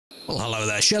Well, hello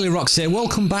there, shirlierox here.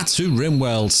 Welcome back to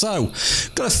Rimworld. So,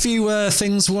 got a few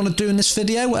things we want to do in this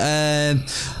video.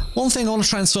 One thing I want to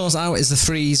try and sort out is the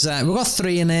freezer. We've got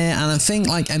 3 in here, and I think,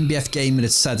 like MBF Gaming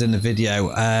had said in the video,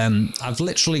 I've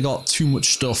literally got too much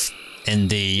stuff in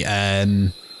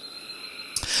the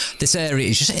this area.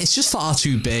 It's just far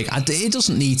too big. It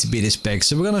doesn't need to be this big,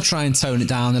 so we're going to try and tone it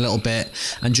down a little bit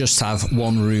and just have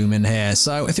one room in here.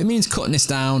 So if it means cutting this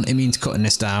down, it means cutting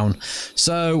this down.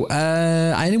 So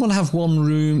I only want to have one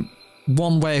room,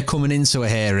 one way of coming into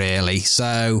here really.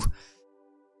 So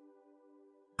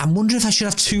I'm wondering if I should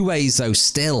have 2 ways though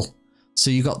still. So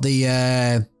you got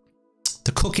the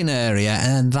cooking area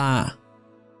and that.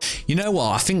 You know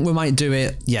what? I think we might do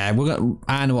it. Yeah,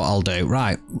 I know what I'll do.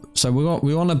 Right. So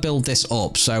we want to build this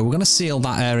up. So we're going to seal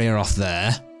that area off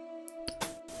there.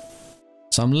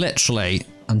 So I'm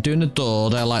doing a door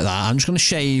there like that. I'm just going to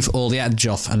shave all the edge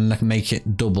off and make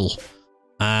it double.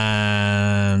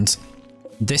 And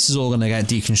this is all going to get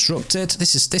deconstructed.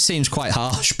 This seems quite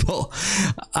harsh, but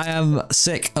I am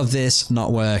sick of this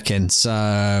not working.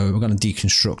 So we're going to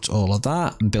deconstruct all of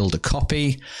that and build a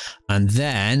copy, and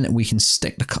then we can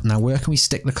stick the now. Where can we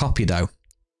stick the copy though?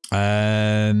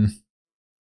 Can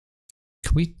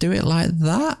we do it like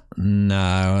that?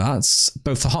 No, that's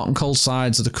both the hot and cold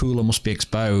sides of the cooler must be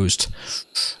exposed.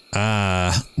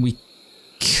 We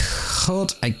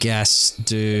could, I guess,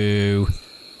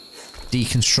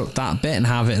 deconstruct that bit and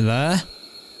have it there,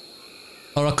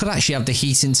 or I could actually have the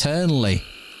heat internally.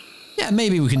 Yeah,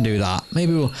 maybe we can do that.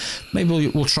 Maybe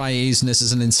we'll try using this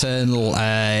as an internal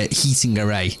heating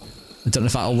array. I don't know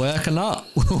if that'll work or not.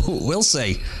 We'll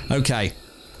see. Okay,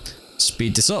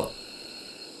 speed this up.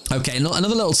 Okay, another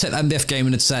little tip MBF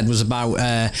Gaming had said was about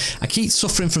I keep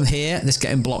suffering from this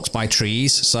getting blocked by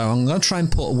trees, so I'm going to try and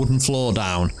put a wooden floor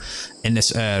down in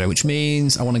this area, which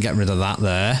means I want to get rid of that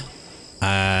there.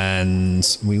 And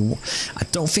I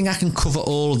don't think I can cover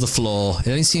all of the floor. It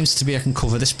only seems to be I can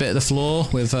cover this bit of the floor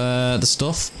with the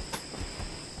stuff.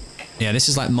 Yeah, this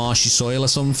is like marshy soil or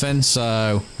something,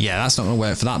 so yeah, that's not going to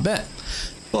work for that bit,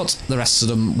 but the rest of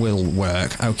them will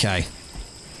work. Okay,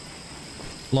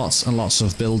 lots and lots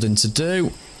of building to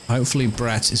do. Hopefully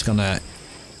Brett is gonna...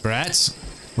 Brett,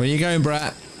 where are you going,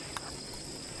 Brett?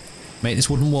 Make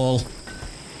this wooden wall.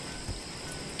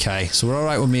 Okay, so we're all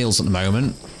right with meals at the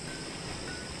moment.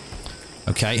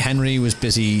 Okay, Henry was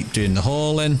busy doing the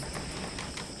hauling.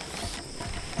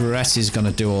 Brett is going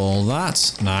to do all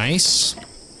that. Nice.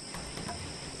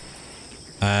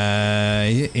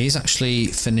 He's actually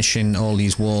finishing all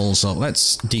these walls up.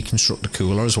 Let's deconstruct the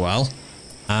cooler as well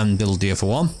and build the other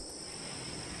one.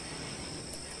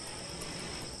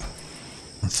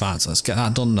 In fact, let's get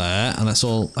that done there, and let's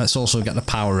also get the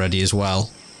power ready as well.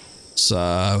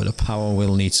 So the power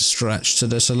will need to stretch to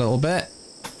this a little bit.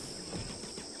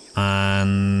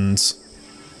 And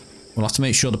we'll have to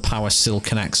make sure the power still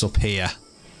connects up here.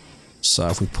 So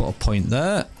if we put a point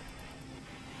there,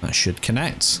 that should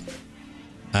connect.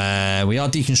 We are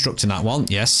deconstructing that one.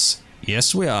 Yes.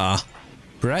 Yes, we are.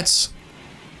 Brett.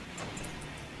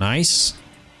 Nice.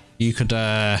 You could,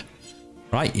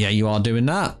 right, yeah, you are doing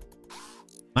that.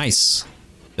 Nice.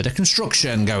 Bit of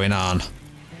construction going on.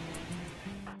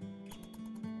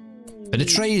 Bit of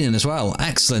trading as well.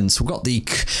 Excellent. We've got the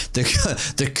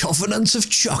Covenant of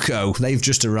Choco. They've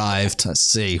just arrived. Let's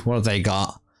see. What have they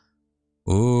got?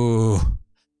 Ooh.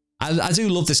 I do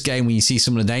love this game when you see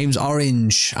some of the names.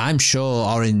 Orange. I'm sure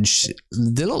Orange.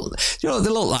 They look, you know what they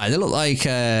look like? They look like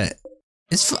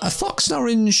it's a fox and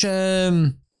orange.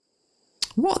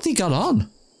 What have they got on?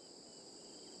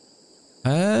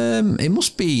 It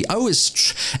must be, oh,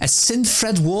 it's a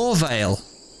Synthred War Veil.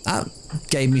 That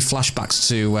gave me flashbacks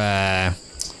to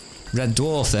Red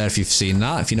Dwarf there, if you've seen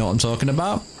that, if you know what I'm talking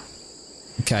about.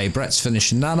 Okay, Brett's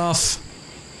finishing that off.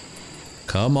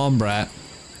 Come on, Brett.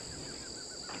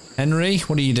 Henry,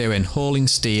 what are you doing? Hauling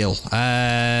steel.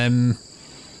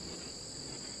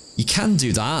 You can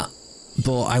do that,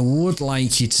 but I would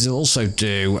like you to also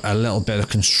do a little bit of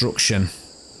construction.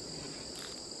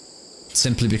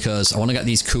 Simply because I want to get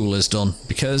these coolers done,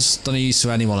 because they're not used to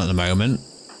anyone at the moment.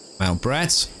 Now,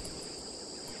 Brett,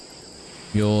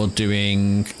 you're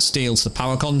doing steel to the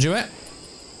power conduit.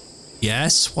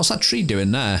 Yes. What's that tree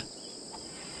doing there?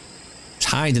 It's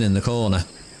hiding in the corner.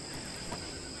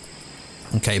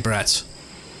 Okay, Brett.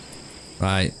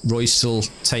 Right, Roy's still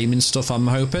taming stuff, I'm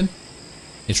hoping.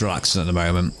 He's relaxing at the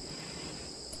moment.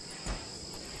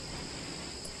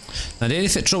 Now, the only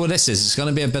trouble with this is it's going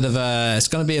to be a bit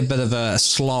of a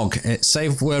slog. Say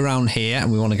if we're around here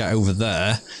and we want to get over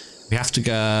there, we have to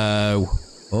go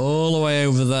all the way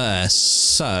over there.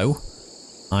 So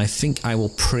I think I will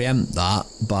preempt that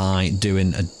by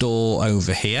doing a door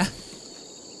over here.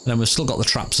 And then we've still got the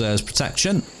traps there as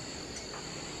protection.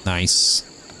 Nice.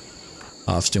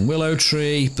 Harvesting willow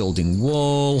tree, building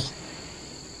wall,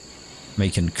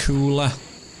 making cooler,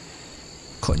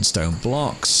 cutting stone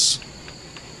blocks,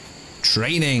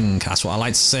 training. That's what I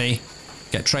like to see.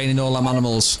 Get training all them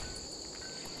animals.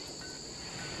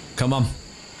 Come on.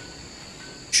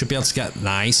 Should be able to get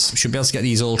nice. Should be able to get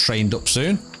these all trained up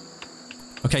soon.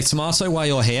 Okay, Tomato, while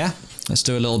you're here, let's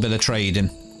do a little bit of trading.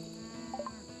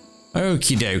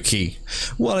 Okie dokie.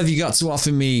 What have you got to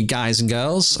offer me, guys and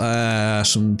girls?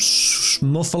 Some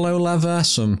muffalo leather,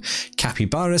 some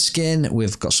capybara skin.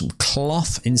 We've got some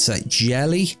cloth, insect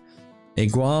jelly,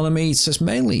 iguana meat. So it's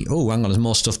mainly... Oh, hang on, there's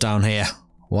more stuff down here.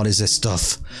 What is this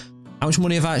stuff? How much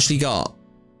money have I actually got?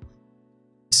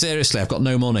 Seriously, I've got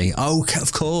no money. Oh,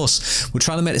 of course. We're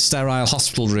trying to make a sterile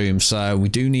hospital room, so we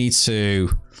do need to...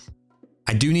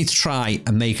 I do need to try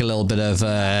and make a little bit of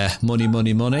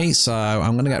money. So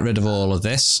I'm going to get rid of all of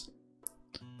this.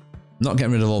 Not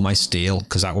getting rid of all my steel,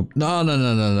 because that would...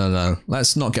 No.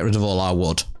 Let's not get rid of all our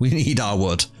wood. We need our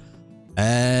wood.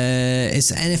 Is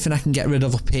there anything I can get rid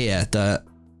of up here that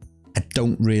I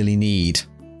don't really need?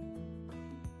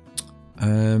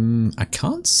 I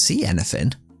can't see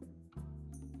anything.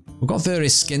 We've got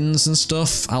various skins and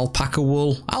stuff. Alpaca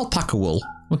wool.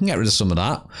 We can get rid of some of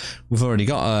that. We've already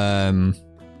got a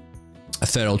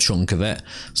fair old chunk of it.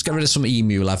 Let's get rid of some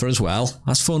emu leather as well.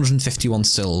 That's 451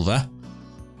 silver.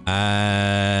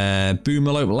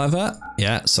 Boomalope leather.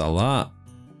 Yeah, sell that.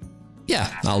 Yeah,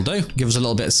 that'll do. Give us a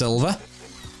little bit of silver.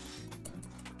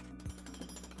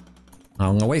 I'm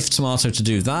going to wait for Tomato to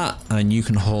do that, and you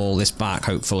can haul this back,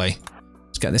 hopefully.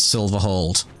 Let's get this silver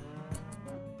hauled.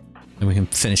 And we can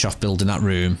finish off building that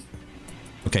room.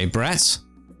 Okay, Brett.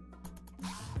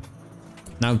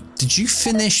 Now, did you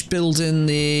finish building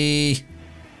the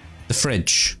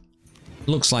fridge?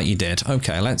 Looks like you did.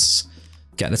 Okay, let's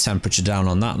get the temperature down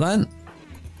on that then.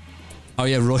 Oh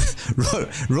yeah, Roy's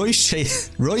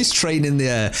training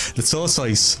the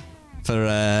tortoise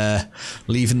for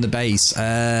leaving the base.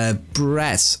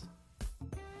 Brett,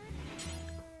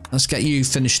 let's get you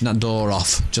finishing that door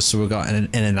off, just so we've got in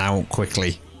and out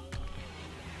quickly.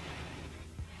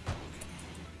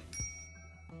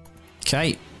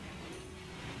 Okay.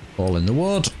 All in the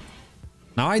wood.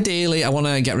 Now ideally I want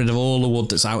to get rid of all the wood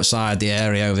that's outside the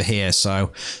area over here,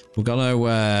 so we're going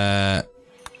to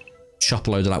chop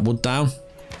a load of that wood down.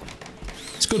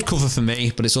 It's good cover for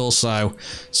me, but it's also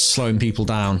slowing people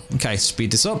down. Okay,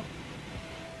 speed this up.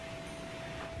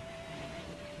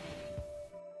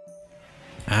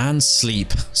 And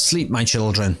sleep. Sleep, my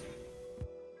children.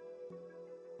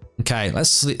 Okay,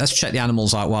 let's check the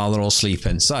animals out while they're all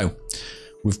sleeping. So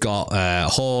we've got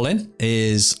hauling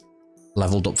is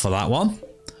leveled up for that one.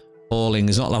 Hauling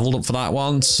is not leveled up for that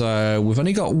one. So we've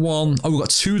only got one. Oh, we've got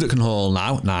two that can haul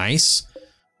now. Nice.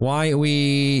 Why are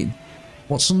we...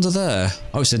 What's under there?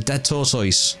 Oh, it's a dead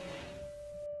tortoise.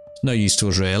 No use to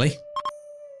us, really.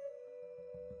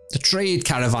 The trade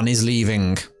caravan is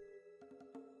leaving.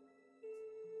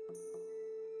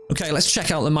 Okay, let's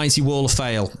check out the mighty wall of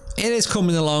fail. It is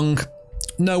coming along.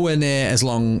 Nowhere near as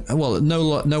long, well,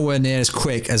 nowhere near as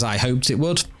quick as I hoped it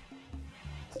would.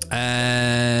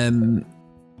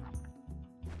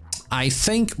 I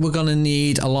think we're going to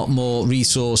need a lot more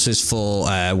resources for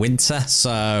winter.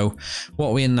 So what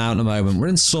are we in now at the moment? We're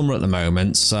in summer at the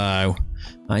moment. So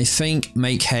I think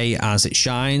make hay as it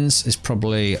shines is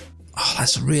probably... Oh,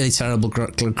 that's a really terrible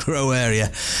grow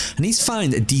area. I need to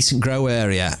find a decent grow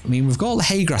area. I mean, we've got all the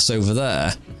hay grass over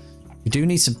there. We do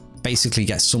need to basically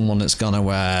get someone that's going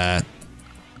to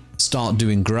start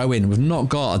doing growing. We've not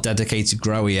got a dedicated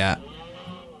grower yet.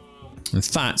 In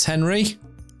fact, Henry,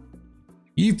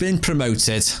 you've been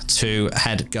promoted to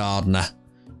head gardener.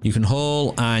 You can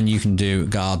haul and you can do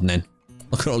gardening.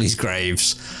 Look at all these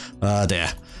graves. Oh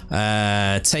dear.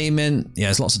 Taming. Yeah,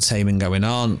 there's lots of taming going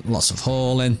on. Lots of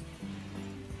hauling.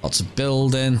 Lots of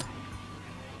building.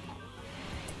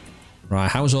 Right,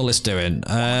 how's all this doing?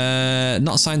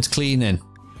 Not assigned to cleaning.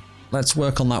 Let's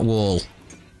work on that wall.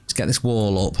 Let's get this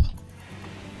wall up.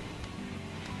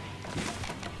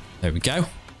 There we go.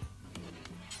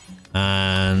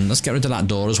 And let's get rid of that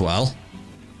door as well.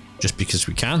 Just because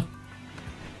we can.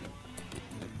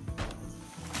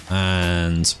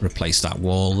 And replace that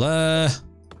wall there.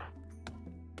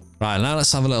 Right, now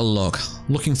let's have a little look.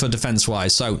 Looking for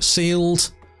defense-wise. So,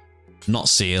 sealed. Not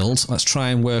sealed. Let's try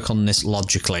and work on this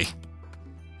logically.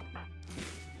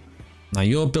 Now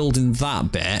you're building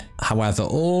that bit. However,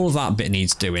 all of that bit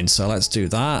needs doing. So let's do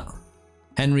that.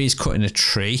 Henry's cutting a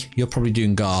tree. You're probably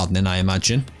doing gardening, I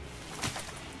imagine.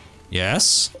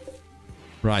 Yes.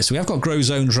 Right, so we have got grow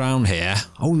zones around here.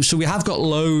 Oh, so we have got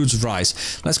loads of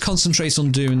rice. Let's concentrate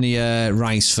on doing the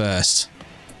rice first.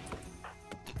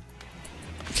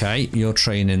 Okay, you're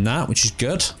training that, which is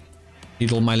good.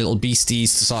 Need all my little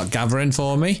beasties to start gathering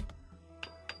for me.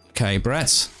 Okay,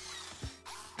 Brett.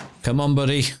 Come on,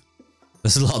 buddy.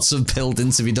 There's lots of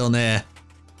building to be done here.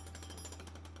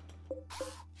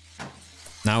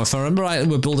 Now, if I remember right,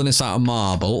 we're building this out of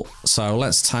marble. So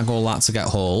let's tag all that to get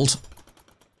hauled.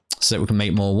 So that we can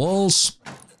make more walls.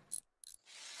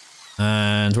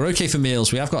 And we're okay for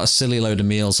meals. We have got a silly load of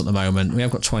meals at the moment. We have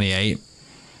got 28.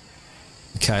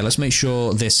 Okay, let's make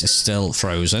sure this is still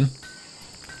frozen.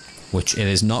 Which it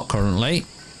is not currently.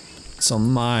 It's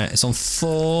on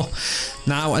 4.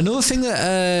 Now, another thing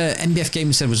that NBF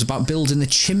Games said was about building the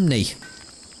chimney.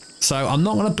 So I'm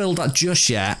not going to build that just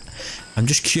yet. I'm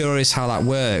just curious how that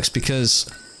works because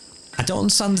I don't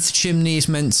understand if the chimney is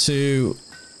meant to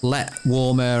let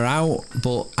warm air out,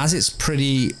 but as it's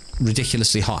pretty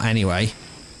ridiculously hot anyway,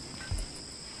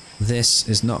 this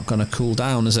is not going to cool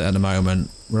down, is it, at the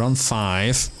moment? We're on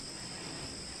 5.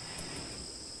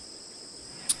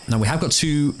 Now we have got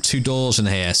two doors in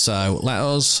here, so let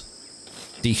us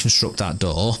deconstruct that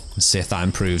door and see if that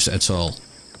improves it at all.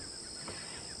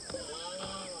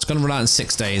 It's going to run out in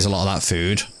 6 days, a lot of that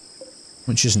food,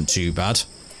 which isn't too bad.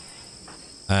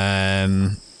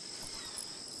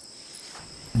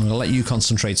 I'm going to let you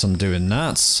concentrate on doing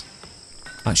that.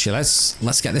 Actually,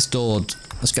 let's get this door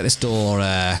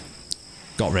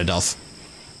got rid of.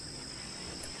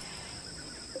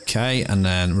 Okay, and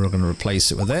then we're going to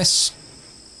replace it with this.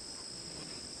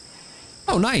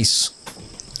 Oh, nice.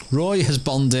 Roy has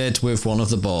bonded with one of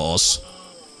the boars.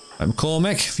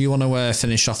 McCormick, if you want to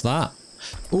finish off that.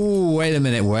 Oh, wait a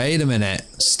minute.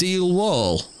 Steel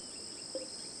wall.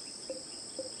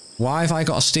 Why have I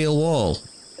got a steel wall?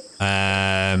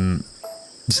 have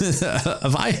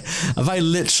I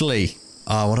literally...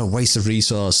 Oh, what a waste of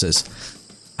resources.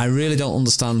 I really don't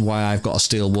understand why I've got a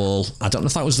steel wall. I don't know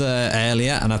if that was there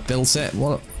earlier and I've built it.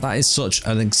 What? That is such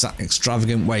an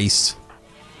extravagant waste.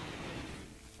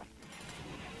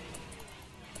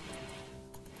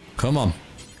 Come on.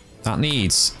 That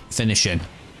needs finishing.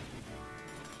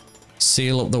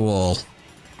 Seal up the wall.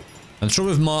 And the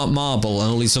trouble with marble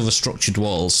and all these other structured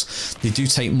walls, they do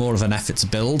take more of an effort to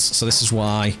build. So this is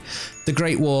why the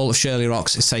Great Wall of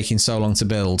shirlierox is taking so long to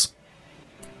build.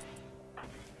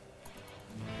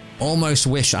 Almost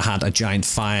wish I had a giant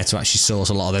fire to actually sort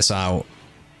a lot of this out.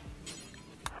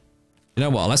 You know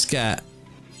what? Let's get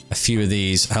a few of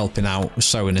these helping out with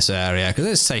sowing this area because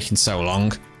it's taking so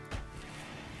long.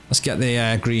 Let's get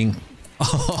the green.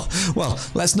 Oh, well,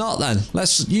 let's not then.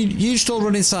 You still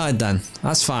run inside then.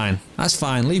 That's fine. That's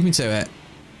fine. Leave me to it.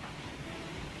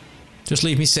 Just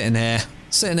leave me sitting here.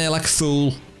 Sitting here like a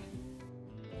fool.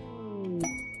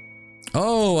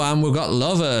 Oh, and we've got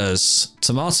lovers.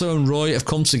 Tomato and Roy have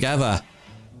come together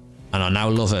and are now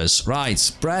lovers.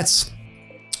 Right, Brett.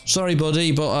 Sorry,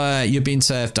 buddy, but you're being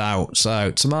served out.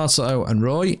 So, Tomato and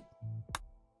Roy.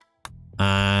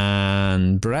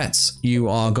 And Brett, you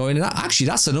are going... Actually,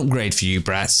 that's an upgrade for you,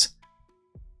 Brett.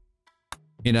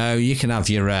 You know, you can have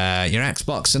your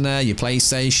Xbox in there, your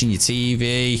PlayStation, your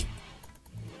TV.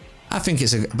 I think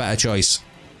it's a better choice.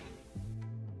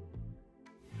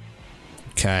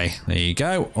 Okay, there you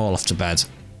go. All off to bed.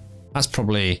 That's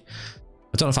probably...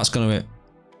 I don't know if that's going to be...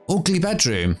 Ugly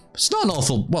bedroom. It's not an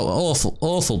awful... Well,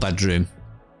 awful bedroom.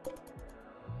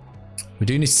 We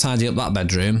do need to tidy up that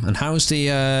bedroom. And how's the...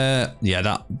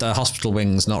 yeah, the hospital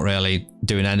wing's not really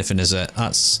doing anything, is it?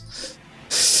 That's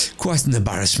quite an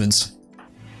embarrassment.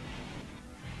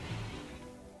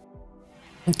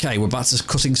 Okay, we're back to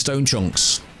cutting stone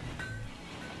chunks.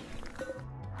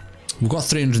 We've got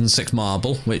 306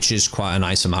 marble, which is quite a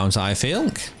nice amount, I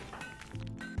feel.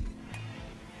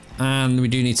 And we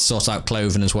do need to sort out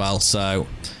clothing as well, so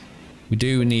we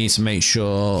do need to make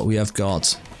sure we have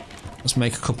got... Let's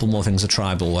make a couple more things of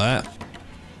tribal wear.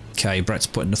 Okay, Brett's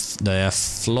putting the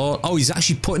floor... Oh, he's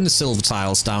actually putting the silver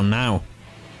tiles down now.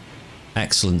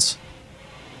 Excellent.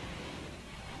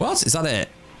 What? Is that it?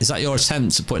 Is that your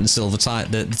attempt at putting the silver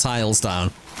the tiles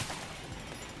down?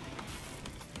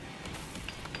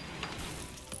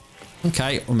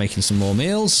 Okay, we're making some more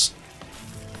meals.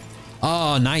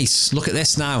 Oh, nice. Look at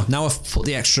this now. Now I've put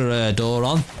the extra door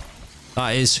on.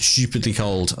 That is stupidly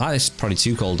cold. That is probably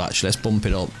too cold, actually. Let's bump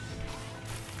it up.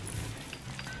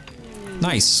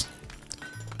 Nice.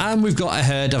 And we've got a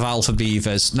herd of alpha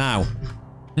beavers. Now,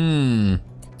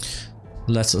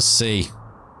 let us see.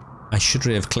 I should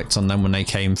really have clicked on them when they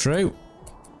came through.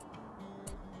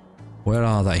 Where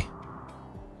are they?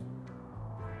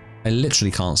 I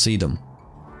literally can't see them.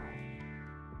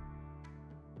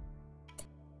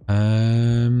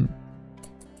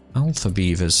 Alpha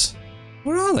beavers.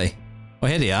 Where are they? Oh,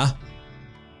 here they are.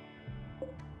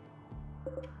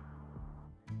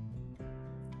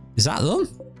 Is that them?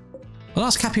 Well,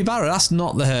 that's capybara. That's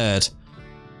not the herd.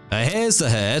 Here's the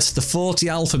herd. The 40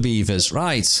 alpha beavers.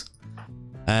 Right.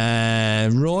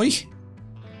 Roy?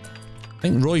 I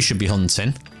think Roy should be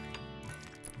hunting.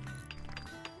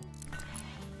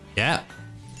 Yeah.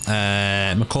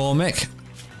 McCormick.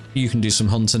 You can do some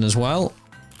hunting as well.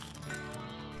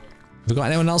 Have we got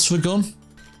anyone else with a gun?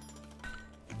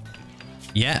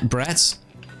 Yeah, Brett.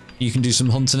 You can do some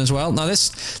hunting as well. Now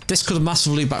this could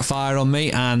massively backfire on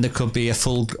me, and there could be a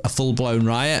full-blown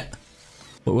riot.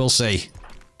 But we'll see.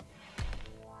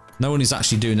 No one is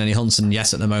actually doing any hunting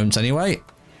yet at the moment anyway.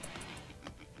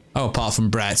 Oh, apart from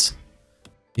Brett.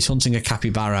 He's hunting a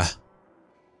capybara.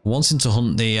 Wanting to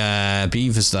hunt the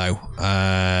beavers though.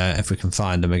 If we can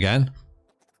find them again.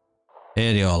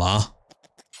 Here they all are.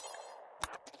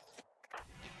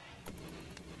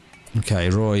 Okay,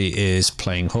 Roy is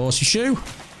playing horsey shoe.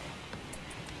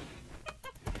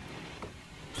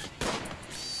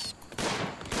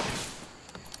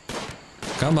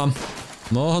 Come on.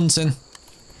 More hunting.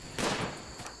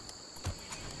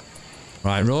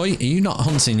 Right, Roy, are you not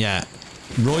hunting yet?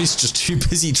 Roy's just too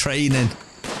busy training.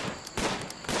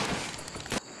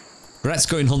 Brett's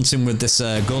going hunting with this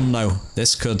gun though.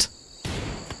 This could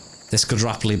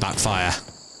rapidly backfire.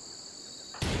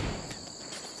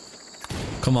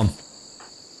 Come on.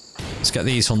 Let's get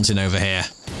these hunting over here.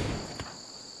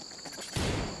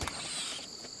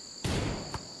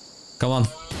 Come on.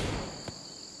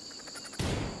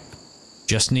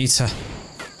 Just need to...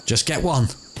 Just get one.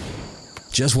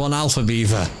 Just one alpha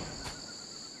beaver.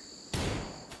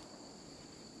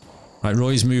 Right,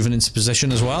 Roy's moving into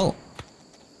position as well.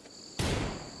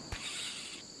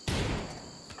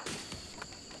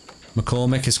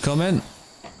 McCormick is coming.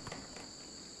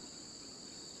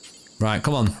 Right,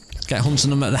 come on. Get hunting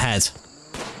them at the head.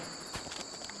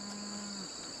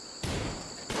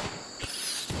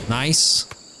 Nice.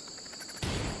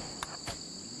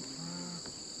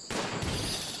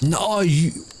 No,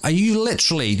 are you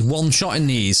literally one-shotting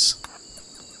these?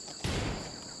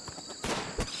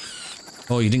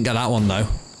 Oh, you didn't get that one though.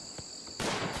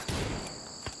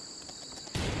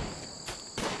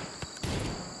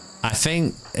 I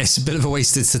think it's a bit of a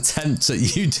wasted attempt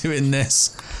at you doing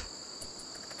this.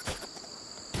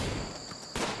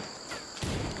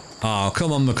 Oh,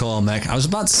 come on, McCormick. I was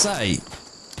about to say,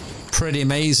 pretty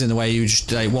amazing the way you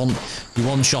just you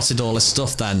one-shotted all this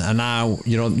stuff then, and now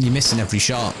you're missing every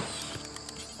shot.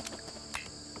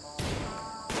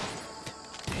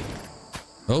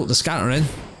 Oh, they're scattering.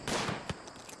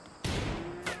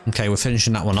 Okay, we're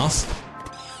finishing that one off.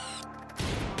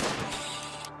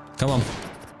 Come on.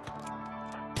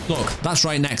 Look, that's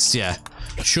right next to you.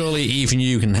 Surely even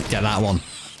you can get that one.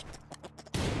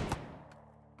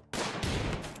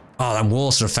 Oh, them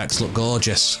water effects look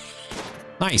gorgeous.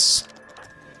 Nice.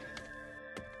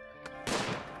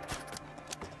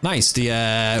 Nice, the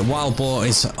wild boar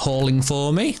is hauling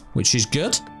for me, which is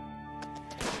good.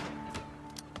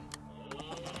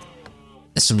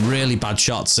 There's some really bad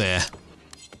shots here.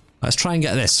 Let's try and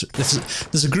get this.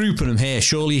 There's a group of them here.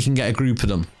 Surely you can get a group of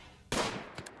them.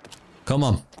 Come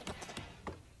on.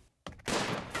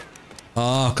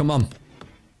 Oh, come on.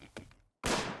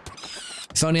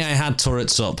 If only I had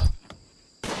turrets up.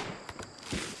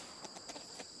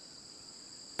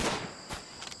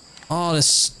 Oh,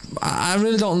 this... I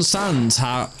really don't understand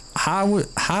how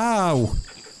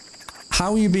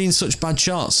are you being such bad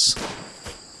shots?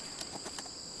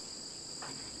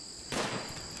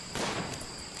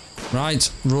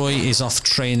 Right, Roy is off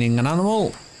training an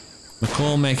animal.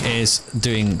 McCormick is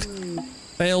doing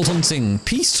failed hunting.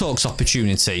 Peace talks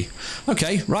opportunity.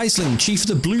 Okay, Riesling, chief of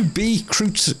the Blue Bee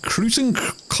Cruton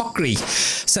Cockery,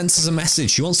 sends us a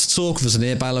message. She wants to talk with us at a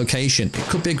nearby location. It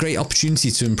could be a great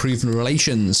opportunity to improve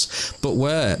relations. But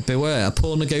beware, a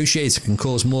poor negotiator can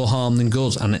cause more harm than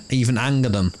good and even anger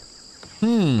them.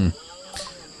 Now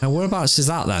whereabouts is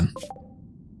that then?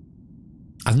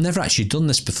 I've never actually done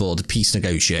this before, the peace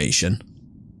negotiation.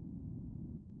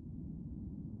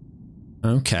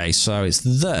 Okay, so it's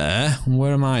there.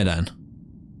 Where am I then?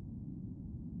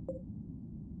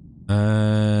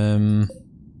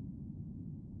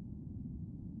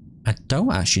 I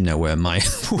don't actually know where my...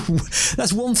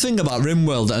 That's one thing about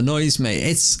Rimworld that annoys me.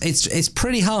 It's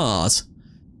pretty hard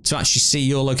to actually see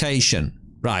your location.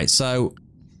 Right, so...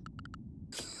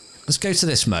 Let's go to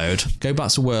this mode. Go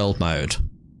back to world mode.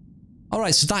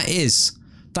 Alright, so that is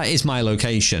my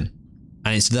location.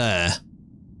 And it's there.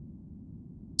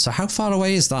 So how far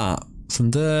away is that?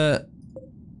 From there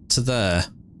to there?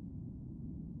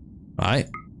 Right.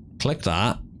 Click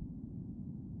that.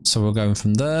 So we're going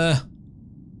from there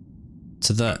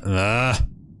to there.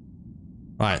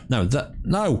 Right. No,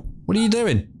 no. What are you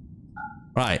doing?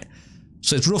 Right.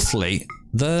 So it's roughly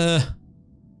there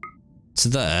to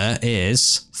there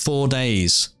is 4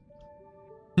 days.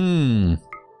 Now,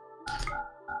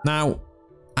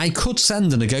 I could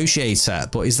send a negotiator,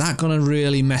 but is that going to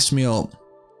really mess me up?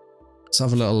 Let's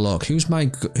have a little look. Who's my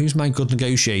good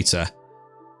negotiator?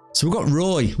 So we've got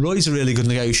Roy. Roy's a really good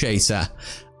negotiator.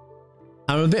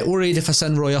 I'm a bit worried if I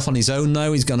send Roy off on his own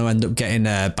though, he's going to end up getting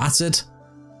battered.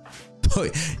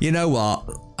 But you know what?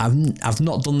 I've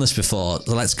not done this before,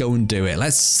 so let's go and do it.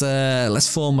 Let's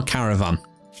form a caravan.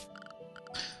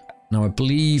 Now I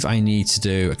believe I need to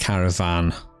do a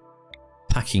caravan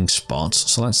packing spot,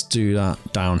 so let's do that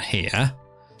down here.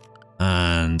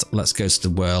 And let's go to the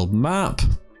world map.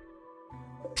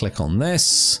 Click on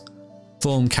this.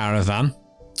 Form caravan.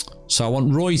 So I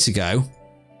want Roy to go.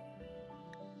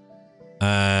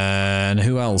 And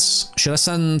who else? Should I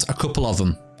send a couple of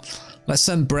them? Let's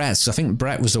send Brett. So I think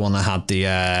Brett was the one that had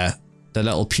the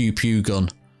little pew pew gun.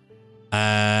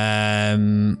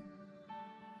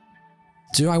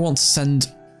 Do I want to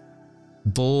send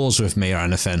boars with me or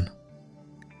anything?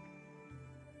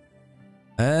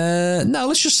 No,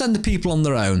 let's just send the people on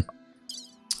their own.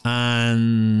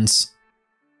 And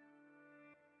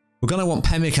we're going to want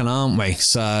pemmican, aren't we?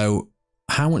 So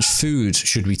how much food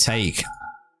should we take?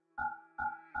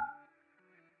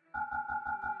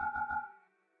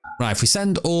 Right, if we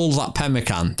send all that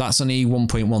pemmican, that's only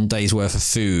 1.1 days worth of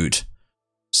food.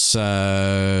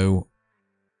 So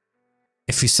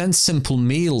if we send simple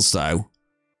meals though,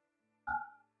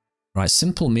 right,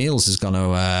 simple meals is going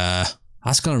to,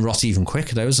 that's going to rot even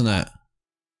quicker though, isn't it?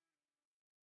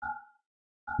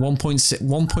 1.6,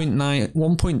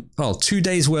 1.9, well, 2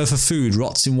 days worth of food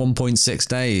rots in 1.6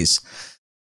 days.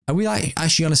 Are we like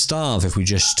actually going to starve if we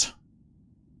just...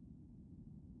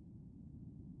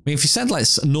 I mean, if you send like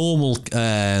normal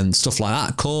stuff like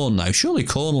that, corn though, surely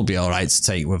corn will be alright to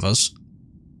take with us.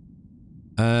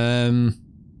 I'm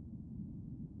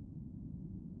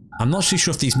not too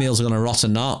sure if these meals are going to rot or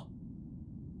not.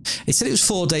 It said it was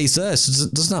 4 days there, so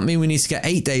doesn't that mean we need to get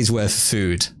 8 days worth of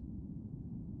food?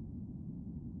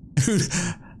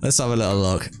 Let's have a little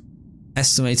look.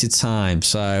 Estimated time.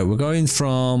 So we're going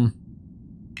from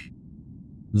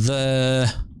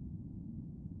there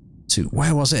to,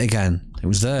 where was it again? It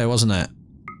was there, wasn't it?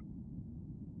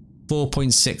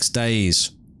 4.6 days.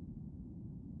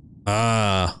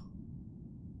 That's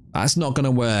not going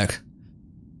to work.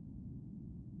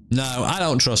 No, I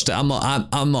don't trust it. I'm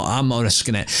not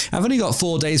risking it. I've only got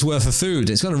 4 days worth of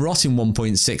food. It's going to rot in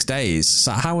 1.6 days.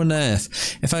 So how on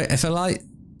earth? If I like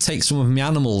take some of my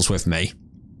animals with me,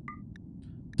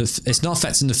 it's not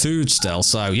affecting the food still.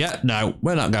 So yeah, no,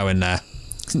 we're not going there.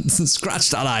 Scratch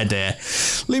that idea.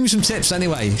 Leave me some tips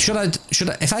anyway. Should I,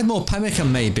 if I had more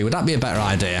pemmican maybe, would that be a better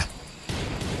idea?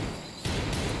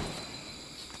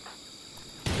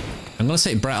 I'm going to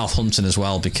take Brett off hunting as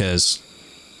well because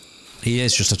he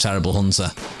is just a terrible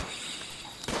hunter.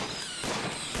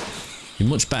 Be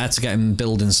much better to get him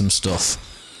building some stuff.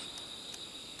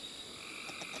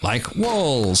 Like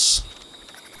walls.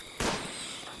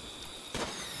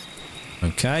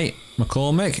 Okay,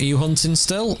 McCormick, are you hunting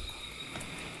still?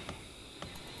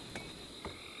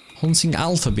 Hunting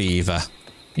alpha beaver.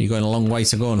 You're going a long way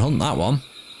to go and hunt that one.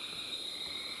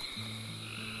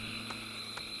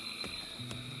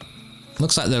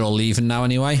 Looks like they're all leaving now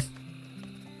anyway.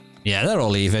 Yeah, they're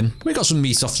all leaving. We got some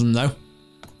meat off them though.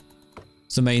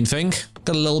 It's the main thing.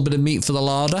 Got a little bit of meat for the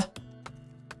larder.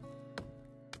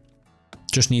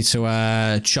 Just need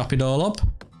to chop it all up.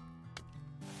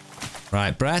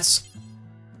 Right, Brett.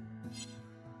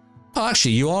 Oh,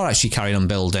 actually, you are actually carrying on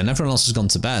building. Everyone else has gone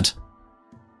to bed.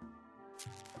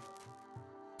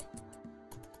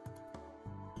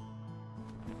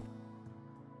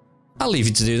 I'll leave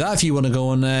you to do that if you want to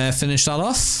go and finish that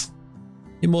off.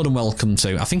 You're more than welcome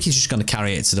to. I think he's just going to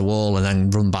carry it to the wall and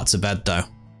then run back to bed though.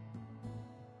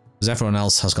 Because everyone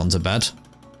else has gone to bed.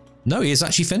 No, he is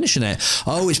actually finishing it.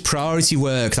 Oh, it's priority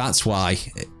work. That's why.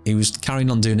 He was carrying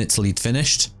on doing it till he'd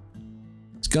finished.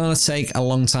 It's going to take a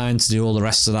long time to do all the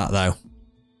rest of that though.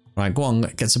 Right, go on,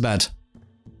 get to bed.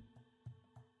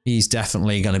 He's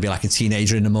definitely going to be like a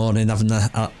teenager in the morning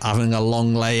having a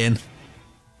long lay-in.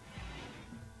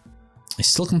 He's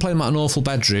still complaining about an awful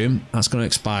bedroom. That's going to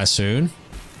expire soon.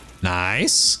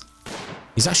 Nice.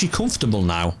 He's actually comfortable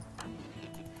now.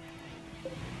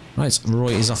 Right, Roy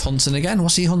is off hunting again.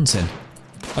 What's he hunting?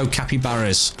 Oh,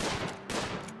 capybaras.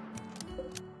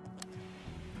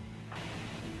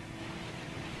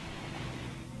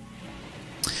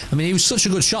 I mean, he was such a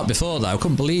good shot before, though. I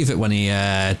couldn't believe it when he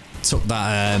took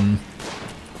that,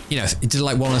 you know, he did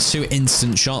like 1 or 2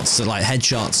 instant shots, like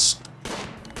headshots.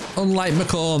 Unlike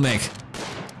McCormick.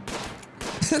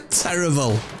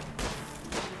 Terrible.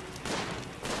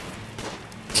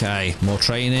 Okay, more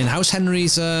training. How's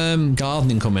Henry's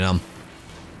gardening coming on?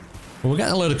 Well, we're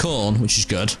getting a load of corn, which is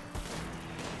good.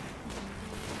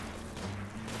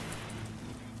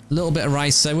 A little bit of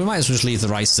rice there. We might as well just leave the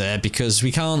rice there because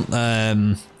we can't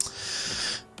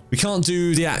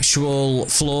do the actual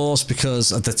floors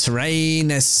because of the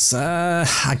terrain. It's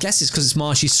I guess it's because it's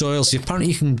marshy soil, so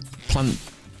apparently you can plant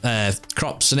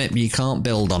crops in it, but you can't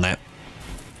build on it.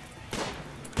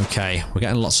 Okay, we're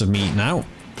getting lots of meat now.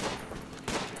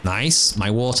 Nice.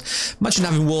 My water. Imagine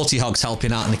having warty hogs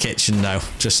helping out in the kitchen though.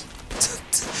 Just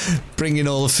bringing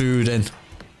all the food in.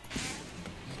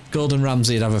 Gordon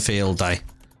Ramsay'd have a field day.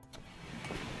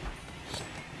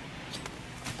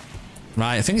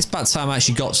 Right, I think it's about time I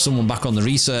actually got someone back on the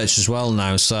research as well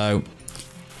now, so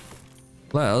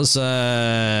let's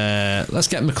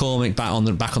get McCormick back on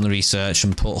the research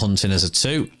and put hunting as a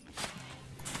 2.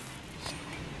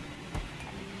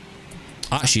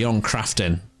 Actually, you're on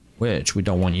crafting, which we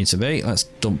don't want you to be. Let's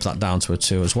dump that down to a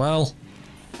 2 as well.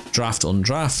 Draft,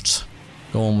 undraft.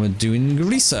 Go on with doing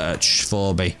research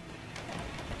for me.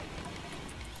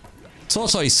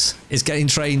 Tortoise is getting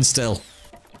trained still.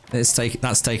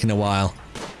 That's taken a while.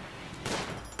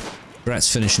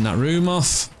 Brett's finishing that room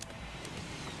off.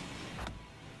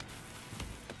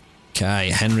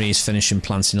 Okay, Henry's finishing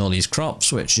planting all these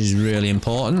crops, which is really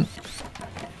important.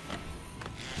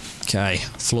 Okay,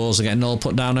 floors are getting all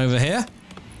put down over here.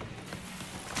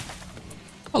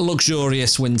 A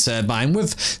luxurious wind turbine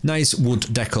with nice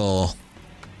wood decor.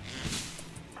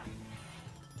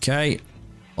 Okay,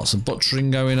 lots of butchering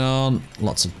going on,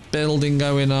 lots of building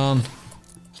going on.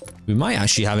 We might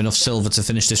actually have enough silver to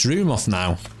finish this room off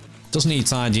now. Does need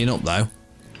tidying up though.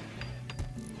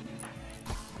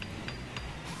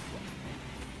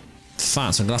 In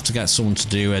fact, I'm going to have to get someone to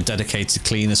do a dedicated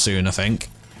cleaner soon, I think.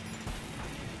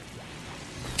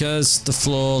 Because the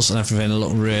floors and everything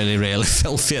look really, really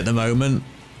filthy at the moment.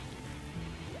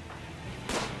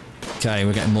 Okay,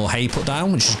 we're getting more hay put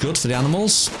down, which is good for the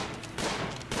animals.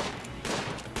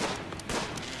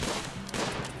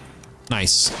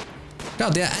 Nice.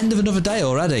 God, the end of another day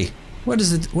already. Where do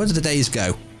the days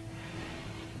go?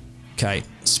 Okay,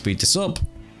 speed this up.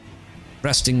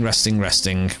 Resting, resting,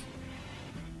 resting.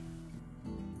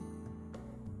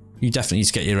 You definitely need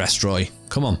to get your rest, Roy.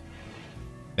 Come on.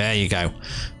 There you go.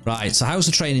 Right, so how's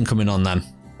the training coming on then?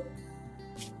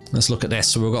 Let's look at this.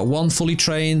 So we've got 1 fully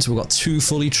trained, we've got 2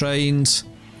 fully trained.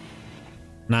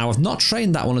 Now, I've not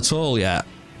trained that one at all yet,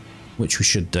 which we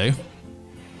should do.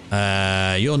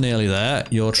 You're nearly there.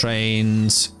 You're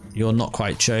trained. You're not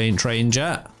quite trained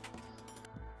yet.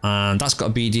 And that's got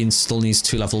obedience. Still needs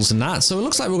 2 levels in that. So it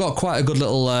looks like we've got quite a good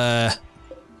little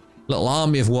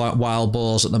army of wild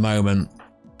boars at the moment.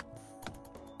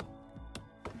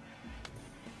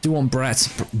 Do want Brett.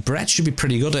 Brett should be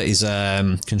pretty good at his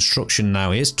construction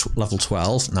now. He is level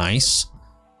 12. Nice.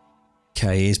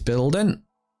 Okay, he's building.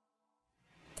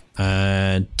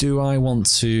 Do I want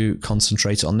to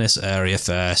concentrate on this area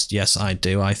first? Yes, I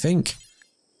do, I think.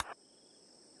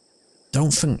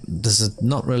 Don't think there's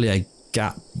not really a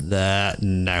gap there.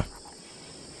 No.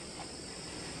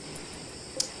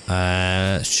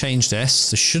 Let's change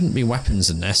this. There shouldn't be weapons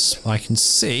in this. I can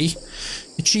see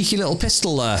a cheeky little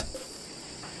pistol there.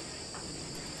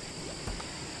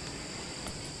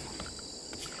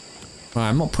 Right,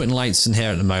 I'm not putting lights in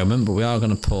here at the moment, but we are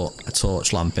going to put a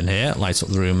torch lamp in here, light up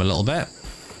the room a little bit.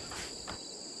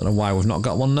 Don't know why we've not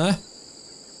got one there.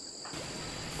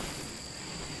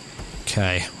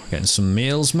 Okay, we're getting some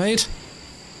meals made.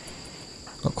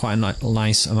 Got quite a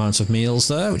nice amount of meals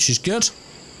there, which is good.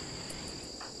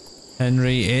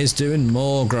 Henry is doing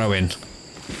more growing.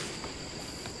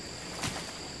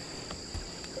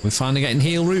 We finally getting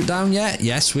heal root down yet?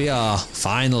 Yes, we are.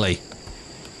 Finally.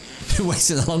 Been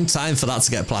waiting a long time for that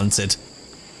to get planted.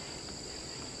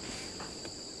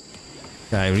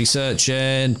 Okay,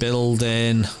 researching,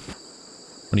 building.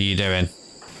 What are you doing?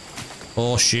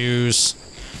 Horseshoes.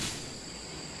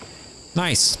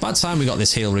 Nice. It's about time we got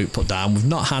this heal root put down. We've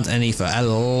not had any for a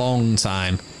long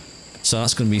time. So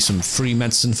that's going to be some free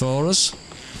medicine for us.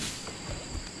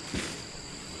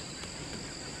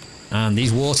 And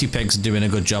these warty pigs are doing a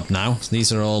good job now. So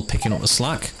these are all picking up the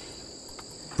slack.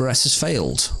 Brett has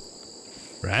failed.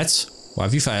 Brett, why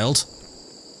have you failed?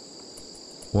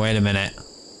 Wait a minute.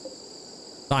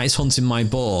 That is hunting my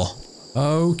boar.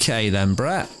 Okay then,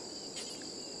 Brett.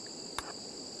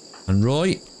 And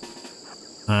Roy.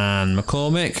 And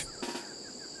McCormick.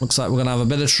 Looks like we're going to have a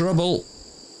bit of trouble.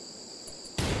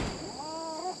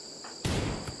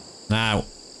 Now.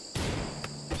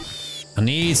 I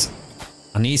need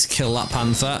to kill that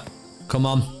panther. Come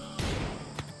on.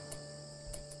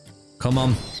 Come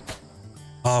on.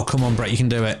 Oh, come on, Brett, you can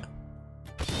do it.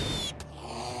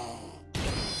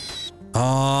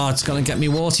 Oh, it's going to get me,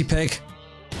 warty pig.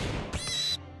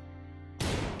 Oh,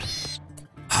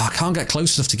 I can't get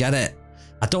close enough to get it.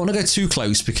 I don't want to go too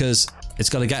close because it's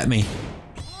going to get me.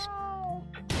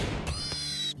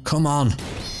 Come on.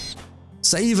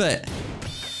 Save it.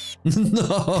 No.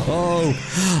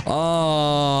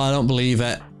 Oh, I don't believe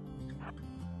it.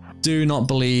 Do not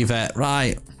believe it.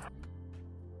 Right.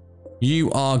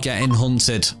 You are getting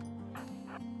hunted.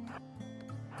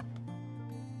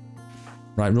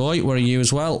 Right, Roy, where are you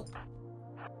as well?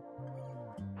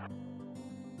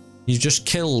 You've just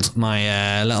killed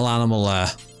my little animal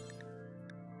there.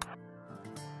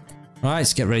 Right,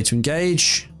 let's get ready to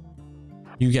engage.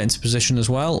 You get into position as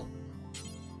well.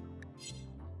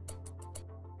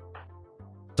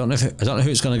 I don't know who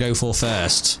it's going to go for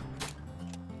first.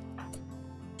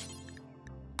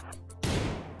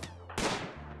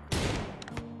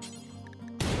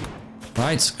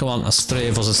 Right, come on, that's 3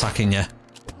 of us attacking you.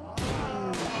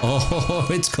 Oh,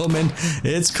 it's coming.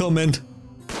 It's coming.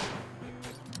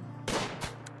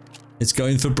 It's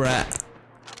going for Brett.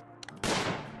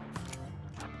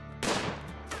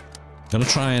 Gonna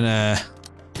try and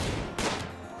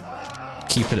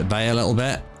keep it at bay a little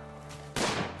bit.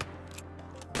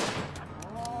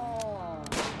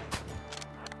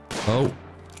 Oh.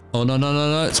 Oh, no, no,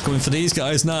 no, no. It's coming for these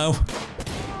guys now.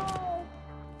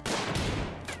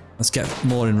 Let's get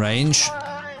more in range.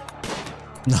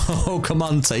 No, come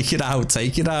on, take it out,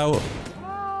 take it out.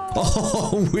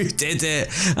 Oh, we did it.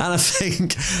 And I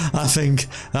think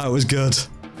that was good.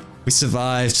 We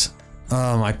survived.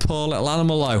 Oh, my poor little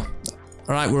animal though.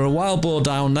 Alright, we're a wild boar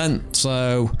down then,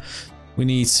 so we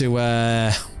need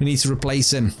to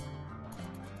replace him.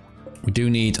 We do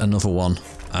need another one.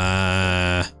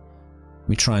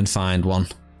 We try and find one.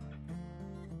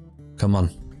 Come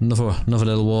on, another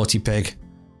little warty pig.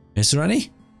 Is there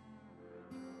any?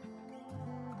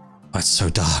 Oh, it's so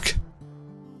dark.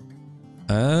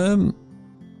 I'm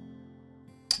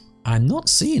not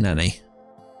seeing any.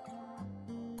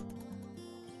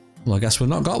 Well, I guess we've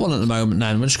not got one at the moment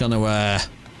then. We're just gonna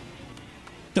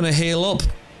heal up.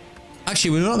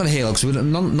 Actually, we're not gonna heal up because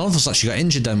none of us actually got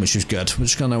injured then, which is good. We're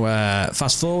just gonna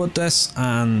fast forward this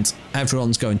and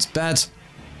everyone's going to bed.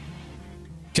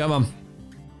 Come on.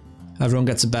 Everyone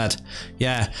get to bed.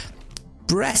 Yeah.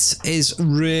 Brett is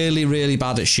really, really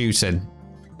bad at shooting.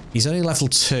 He's only level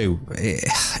 2.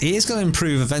 He is going to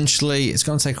improve eventually. It's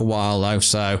going to take a while though,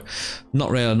 so not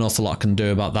really an awful lot I can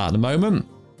do about that at the moment.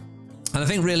 And I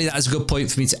think really that is a good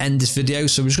point for me to end this video,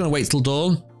 so we're just going to wait till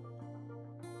dawn.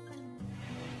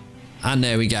 And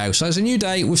there we go. So it's a new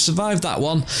day. We've survived that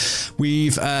one.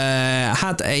 We've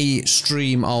had a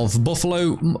stream of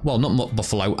buffalo, well, not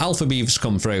buffalo, alpha beavers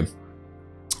come through.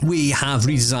 We have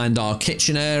redesigned our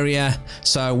kitchen area,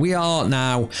 so we are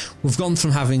now, we've gone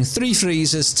from having 3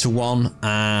 freezers to 1,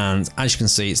 and as you can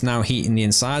see, it's now heating the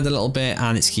inside a little bit,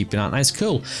 and it's keeping that nice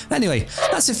cool. Anyway,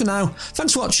 that's it for now.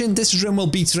 Thanks for watching. This is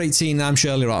Rimworld Beta 18, and I'm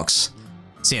shirlierox.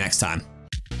 See you next time.